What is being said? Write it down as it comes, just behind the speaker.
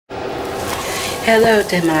Hello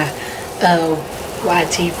to my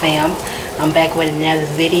YT fam. I'm back with another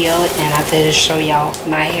video and I thought to show y'all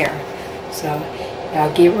my hair. So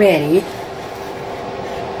y'all get ready.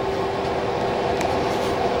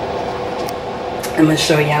 I'm going to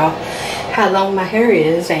show y'all how long my hair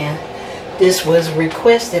is, and this was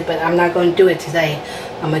requested, but I'm not going to do it today.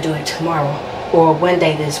 I'm going to do it tomorrow or one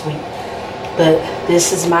day this week. But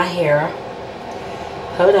this is my hair.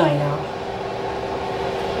 Hold on, y'all.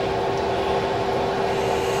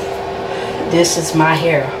 This is my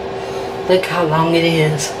hair. Look how long it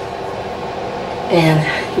is. And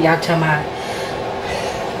y'all tell me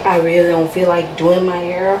I really don't feel like doing my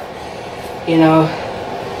hair, you know,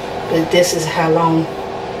 but this is how long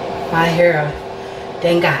my hair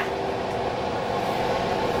done got.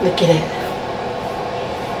 Look at it.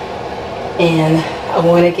 And I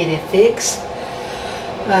want to get it fixed.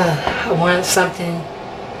 I want something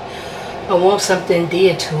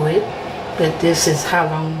dear to it. But this is how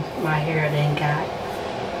long my hair then got.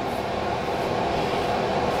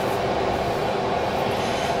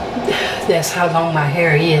 That's how long my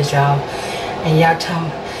hair is, y'all. And y'all tell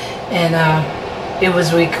me. And it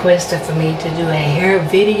was requested for me to do a hair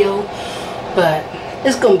video, but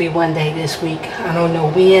it's gonna be one day this week. I don't know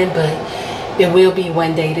when, but it will be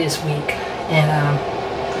one day this week. And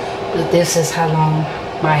but this is how long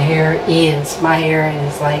my hair is. My hair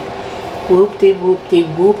is like whoopty whoopty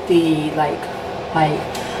whoopty, like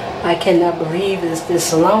I cannot believe it's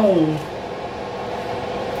this long.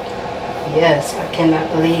 Yes, I cannot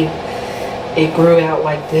believe it grew out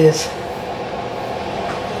like this.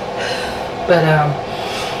 But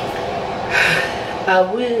I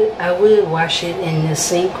would wash it in the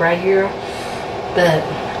sink right here, but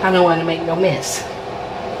I don't want to make no mess.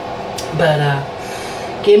 But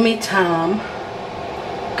give me time,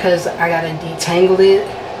 cause I gotta detangle it.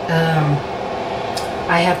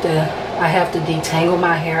 I have to detangle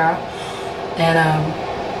my hair, and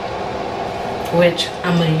which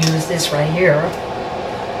I'm gonna use this right here.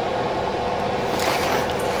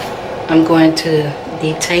 I'm going to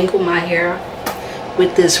detangle my hair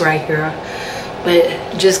with this right here,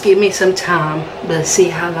 but just give me some time. But see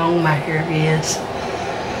how long my hair is,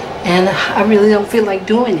 and I really don't feel like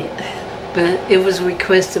doing it, but it was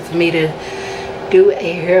requested for me to do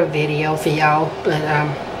a hair video for y'all. But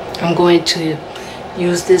I'm going to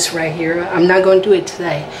use this right here. I'm not going to do it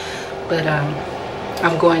today, but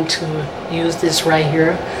I'm going to use this right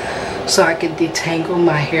here so I can detangle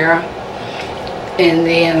my hair. And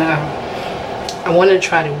then I want to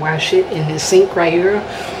try to wash it in the sink right here,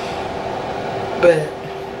 but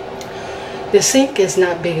the sink is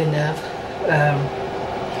not big enough.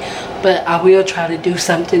 But I will try to do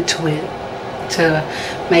something to it to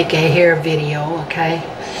make a hair video, okay?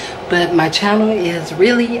 But my channel is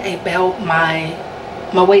really about my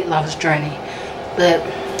weight loss journey. But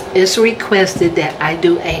it's requested that I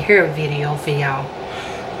do a hair video for y'all.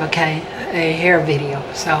 Okay? A hair video.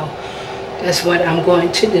 So that's what I'm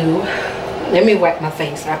going to do. Let me wipe my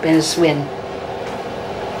face. I've been sweating.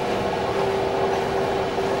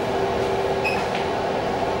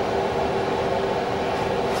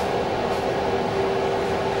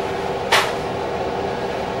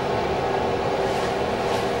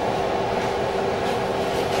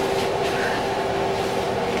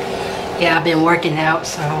 Yeah, I've been working out,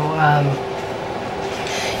 so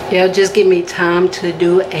yeah, just give me time to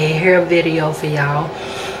do a hair video for y'all.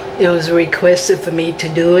 It was requested for me to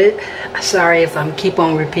do it. Sorry if I'm keep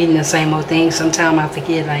on repeating the same old thing. Sometimes I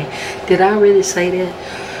forget, like, did I really say that?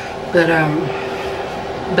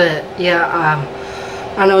 But yeah,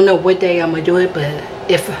 I don't know what day I'm gonna do it, but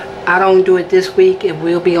if I don't do it this week, it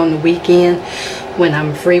will be on the weekend when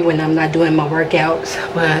I'm free, when I'm not doing my workouts.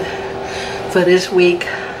 But for this week,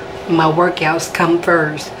 my workouts come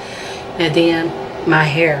first, and then my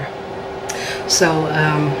hair. So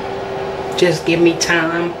just give me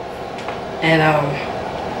time, and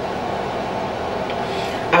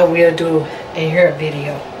I will do a hair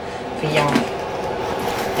video for y'all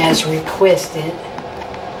as requested.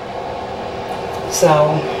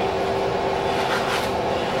 So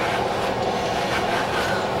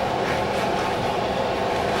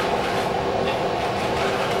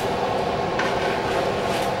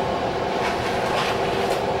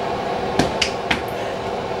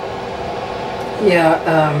yeah,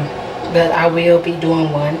 but I will be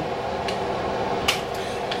doing one.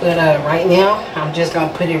 But right now, I'm just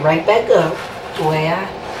gonna put it right back up the way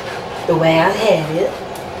I had it,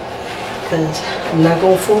 because I'm not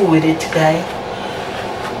gonna fool with it today.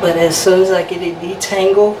 But as soon as I get it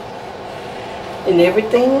detangled and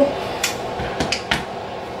everything,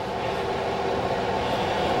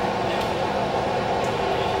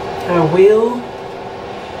 I will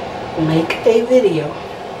make a video.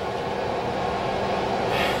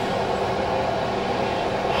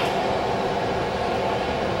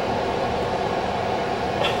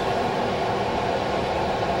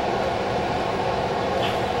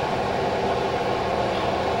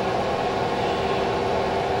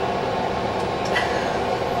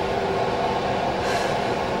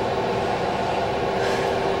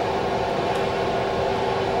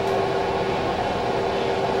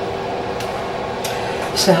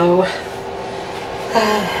 So,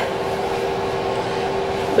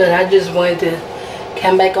 but I just wanted to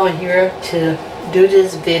come back on here to do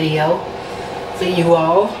this video for you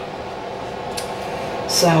all.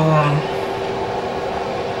 So, I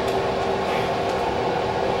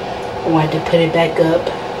wanted to put it back up.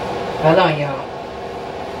 Hold on, y'all.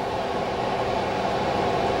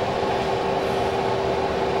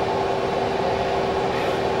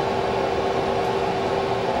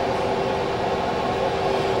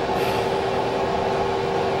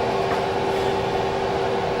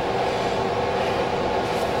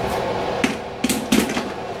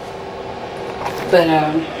 But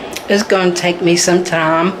it's gonna take me some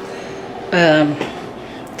time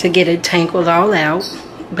to get it tangled all out.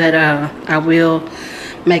 But I will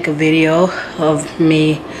make a video of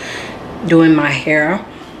me doing my hair.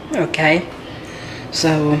 Okay,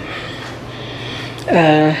 so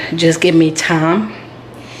just give me time,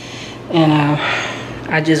 and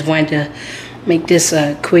I just wanted to make this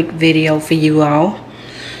a quick video for you all,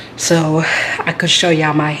 so I could show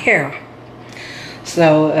y'all my hair.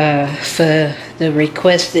 So for the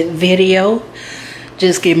requested video,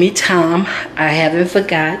 just give me time. I haven't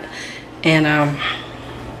forgot, and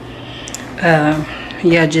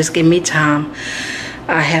yeah, just give me time.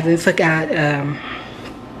 I haven't forgot,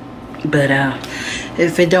 but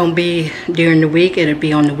if it don't be during the week, it'll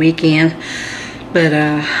be on the weekend. But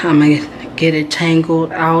I'm gonna get it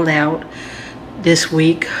tangled all out this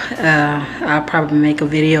week. I'll probably make a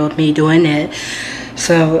video of me doing that.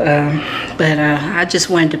 So but I just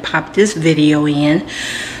wanted to pop this video in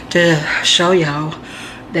to show y'all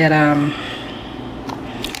that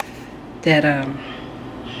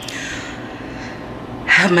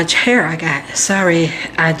how much hair I got. Sorry,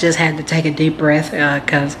 I just had to take a deep breath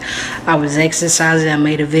because I was exercising. I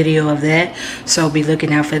made a video of that, so be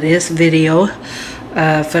looking out for this video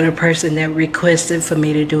for the person that requested for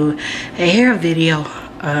me to do a hair video.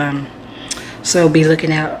 So be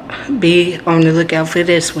looking out, be on the lookout for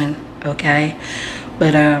this one, okay?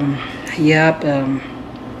 But yep,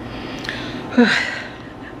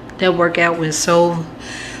 that workout was so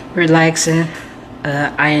relaxing.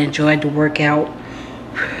 I enjoyed the workout.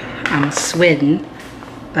 I'm sweating.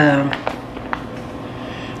 I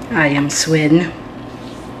am sweating.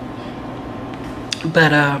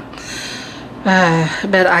 But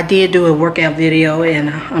I did do a workout video,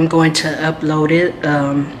 and I'm going to upload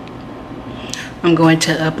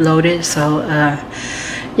it. So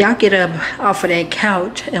y'all get up off of that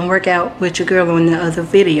couch and work out with your girl on the other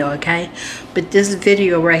video, okay? But this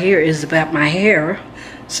video right here is about my hair,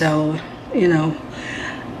 so you know,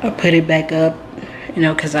 I put it back up, you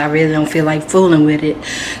know, because I really don't feel like fooling with it.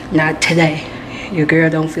 Not today. Your girl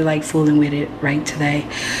don't feel like fooling with it right today.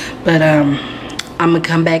 But I'm gonna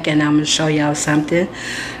come back and I'm gonna show y'all something.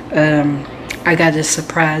 I got a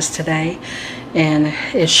surprise today, and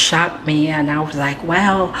it shocked me, and I was like,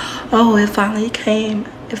 wow, oh, it finally came.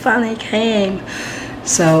 It finally came.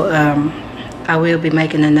 So I will be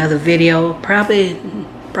making another video, probably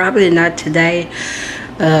not today,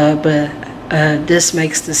 but this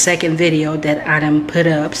makes the second video that I done put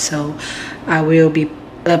up, so I will be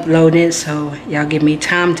uploading it. So y'all give me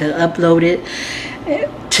time to upload it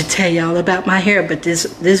to tell y'all about my hair. But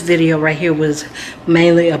this video right here was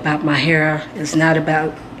mainly about my hair. It's not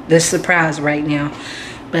about this surprise right now,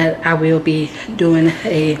 but I will be doing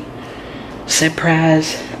a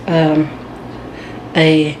surprise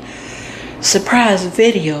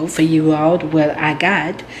video for you all, what I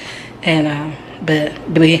got. And but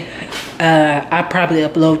I'll probably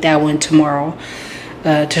upload that one tomorrow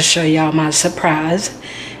to show y'all my surprise,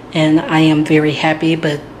 and I am very happy.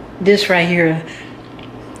 But this right here,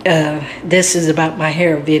 this is about my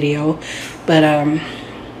hair video. But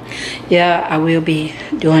yeah, I will be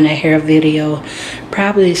doing a hair video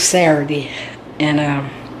probably Saturday, and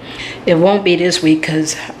it won't be this week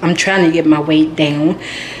because I'm trying to get my weight down.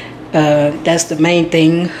 That's the main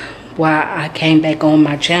thing why I came back on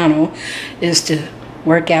my channel, is to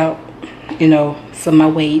work out, you know, for my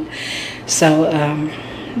weight. So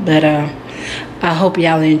but I hope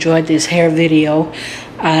y'all enjoyed this hair video.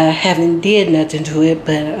 I haven't did nothing to it,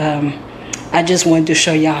 but I just wanted to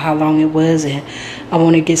show y'all how long it was, and I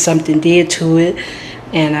want to get something did to it.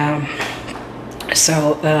 And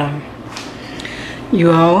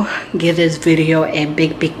you all give this video a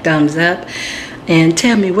big thumbs up and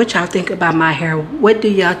tell me what y'all think about my hair. What do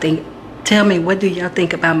y'all think? Tell me, what do y'all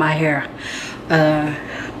think about my hair?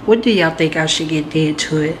 What do y'all think I should get did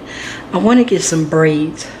to it? I want to get some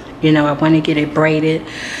braids. You know, I want to get it braided.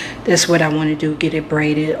 That's what I want to do, get it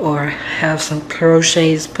braided, or have some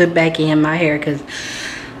crochets put back in my hair, because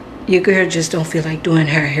your girl just don't feel like doing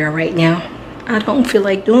her hair right now. I don't feel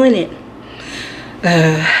like doing it.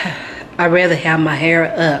 I'd rather have my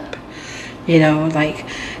hair up, you know, like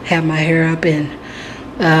have my hair up in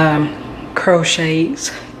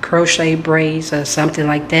crochet braids or something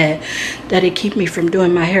like that, that'll keep me from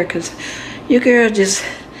doing my hair, because your girl just,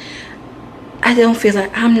 I don't feel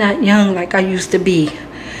like, I'm not young like I used to be,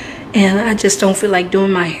 and I just don't feel like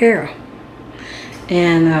doing my hair.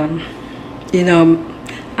 And you know,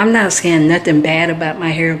 I'm not saying nothing bad about my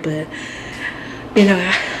hair, but you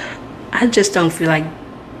know, I just don't feel like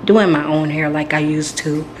doing my own hair like I used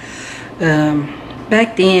to.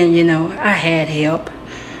 Back then, you know, I had help,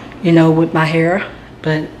 you know, with my hair,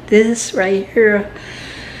 but this right here,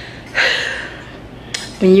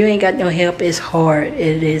 when you ain't got no help, it's hard.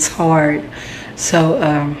 It is hard. So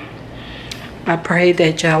I pray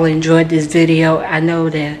that y'all enjoyed this video. I know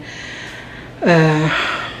that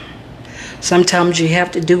sometimes you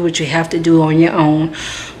have to do what you have to do on your own,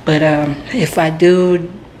 but if I do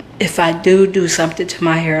something to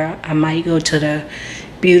my hair, I might go to the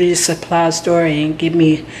beauty supply store and get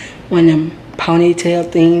me one of them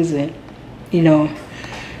ponytail things and, you know,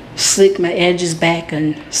 slick my edges back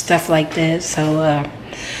and stuff like that. So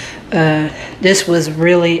this was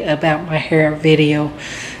really about my hair video,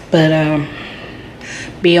 but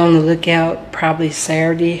be on the lookout. Probably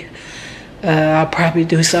Saturday, I'll probably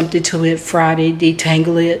do something to it. Friday,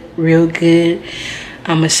 detangle it real good.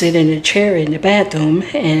 I'm gonna sit in the chair in the bathroom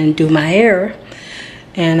and do my hair,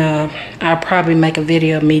 and I'll probably make a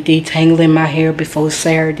video of me detangling my hair before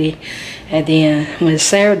Saturday, and then when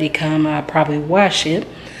Saturday come, I'll probably wash it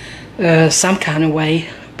some kind of way.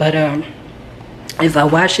 But if I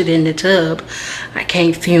wash it in the tub, I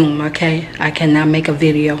can't film, okay? I cannot make a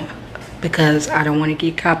video because I don't want to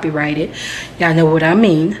get copyrighted. Y'all know what I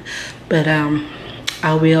mean. But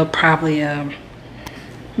I will probably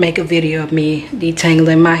make a video of me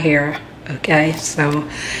detangling my hair, okay? So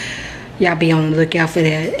y'all be on the lookout for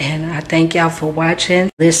that, and I thank y'all for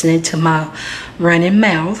watching, listening to my running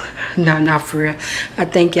mouth. No, not for real. I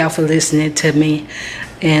thank y'all for listening to me,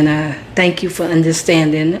 and thank you for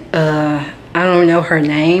understanding. I don't know her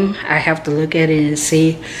name. I have to look at it and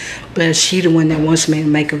see, but she the one that wants me to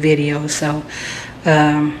make a video. So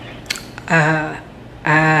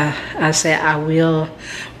I said I will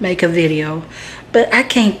make a video, but I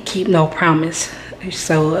can't keep no promise.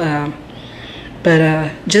 So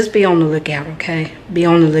but just be on the lookout, okay? Be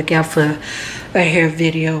on the lookout for a hair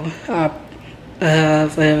video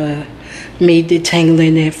of me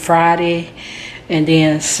detangling it Friday, and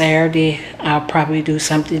then Saturday I'll probably do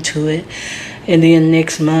something to it, and then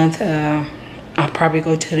next month I'll probably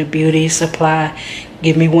go to the beauty supply,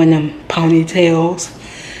 give me one of them ponytails,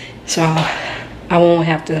 so I won't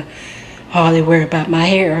have to hardly worry about my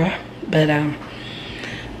hair. But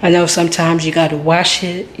I know sometimes you gotta wash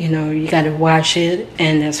it, you know, you gotta wash it,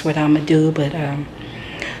 and that's what I'm gonna do. But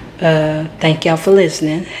thank y'all for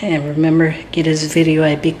listening, and remember, give this video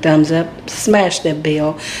a big thumbs up, smash that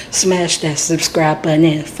bell, smash that subscribe button,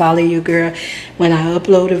 and follow your girl. When I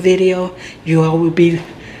upload a video, you all will be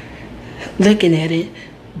looking at it,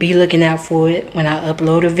 be looking out for it when I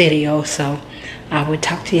upload a video. So I will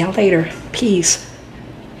talk to y'all later. Peace.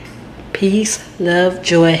 Peace, love,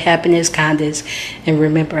 joy, happiness, kindness. And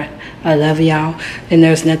remember, I love y'all, and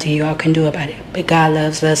there's nothing y'all can do about it. But God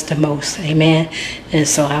loves us the most. Amen. And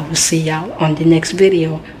so I will see y'all on the next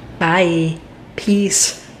video. Bye.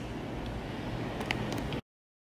 Peace.